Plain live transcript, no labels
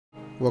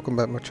Welcome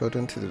back, my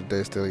children, to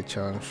today's daily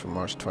challenge for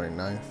March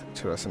 29th,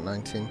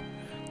 2019.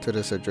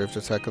 Today's a drift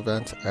attack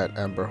event at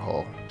Amber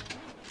Hall.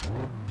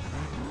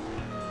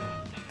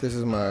 This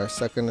is my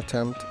second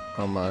attempt.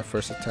 On my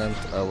first attempt,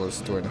 I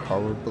was doing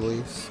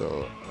horribly,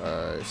 so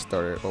I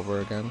started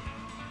over again.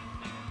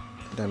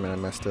 Damn it, I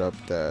messed it up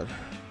that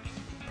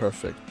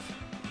perfect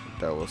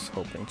that I was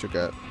hoping to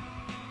get.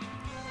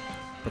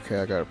 Okay,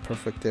 I got a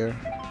perfect there.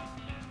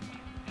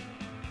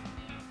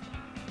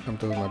 I'm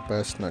doing my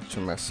best not to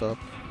mess up.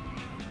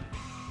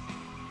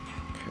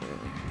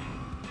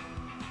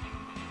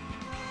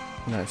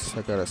 Nice,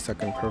 I got a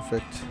second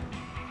perfect.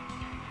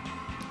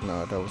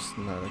 No, that was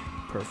not a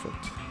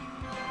perfect.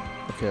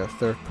 Okay, a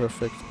third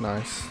perfect,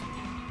 nice.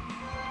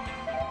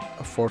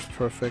 A fourth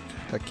perfect,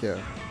 heck yeah.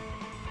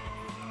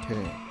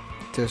 Okay,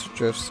 this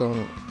drift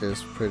zone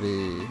is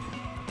pretty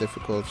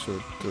difficult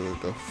to do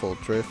the full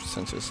drift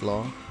since it's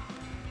long.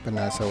 But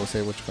nice, I was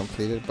able to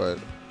complete it, but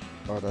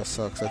oh, that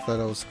sucks. I thought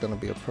it was gonna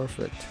be a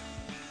perfect.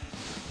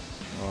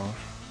 Oh,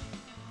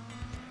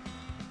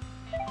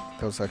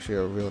 that was actually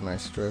a real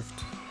nice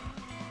drift.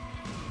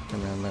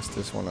 And I messed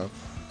this one up.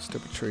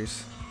 Stupid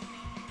trees.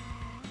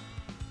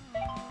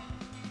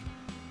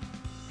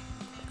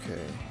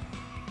 Okay.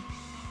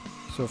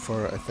 So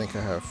far, I think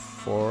I have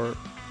 4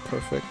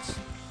 perfects.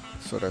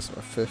 So that's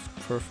my 5th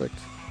perfect.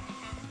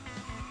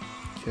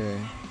 Okay.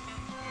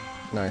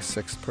 Nice,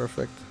 6th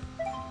perfect.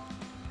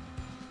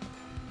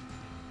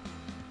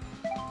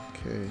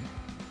 Okay.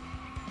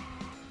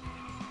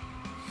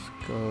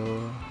 Let's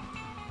go.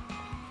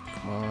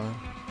 Come on.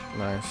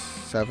 Nice.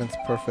 7th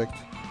perfect.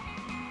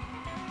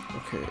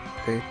 Okay,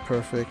 8th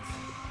perfect,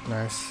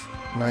 nice.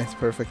 9th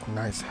perfect,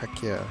 nice,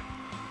 heck yeah.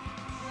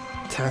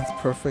 10th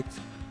perfect,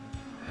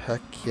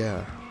 heck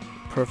yeah.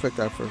 Perfect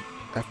after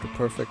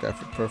perfect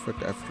after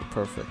perfect after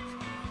perfect.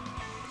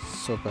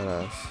 So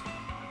badass.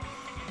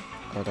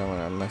 Oh damn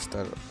it, I messed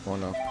that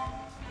one up.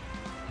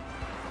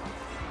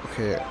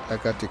 Okay, I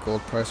got the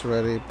gold prize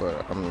already,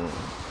 but I'm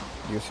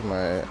using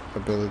my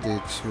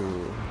ability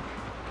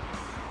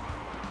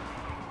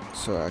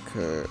so I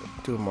could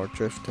do more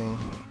drifting.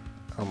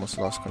 Almost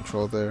lost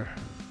control there.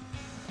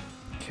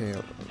 Okay,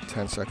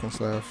 10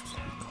 seconds left.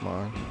 Come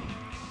on.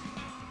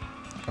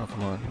 Oh,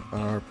 come on.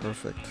 Another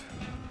perfect.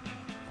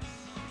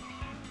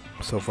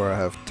 So far I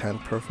have 10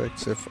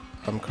 perfects if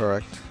I'm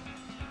correct.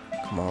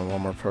 Come on,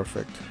 one more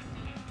perfect.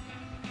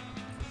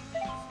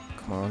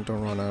 Come on,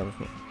 don't run out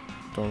of it.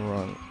 Don't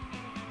run.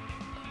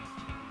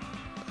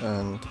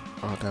 And,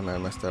 oh damn it, I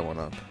messed that one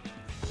up.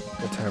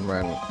 The time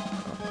ran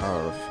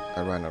out of,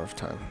 I ran out of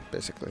time,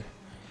 basically.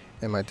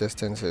 And my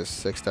distance is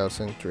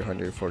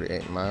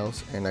 6,348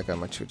 miles, and I got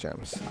my 2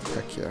 gems.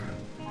 Heck yeah.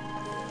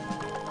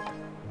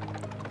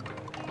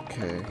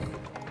 Okay,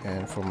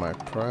 and for my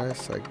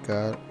prize, I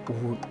got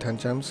 10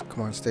 gems.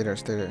 Come on, stay there,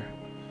 stay there.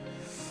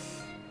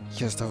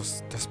 Yes,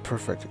 that's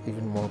perfect,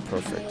 even more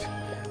perfect.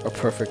 A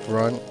perfect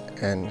run,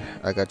 and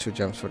I got 2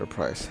 gems for the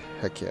prize.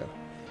 Heck yeah.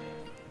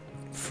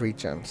 Free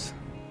gems.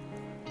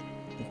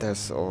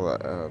 That's all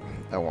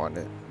I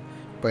wanted.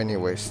 But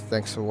anyways,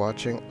 thanks for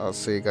watching. I'll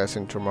see you guys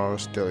in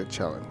tomorrow's daily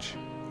challenge.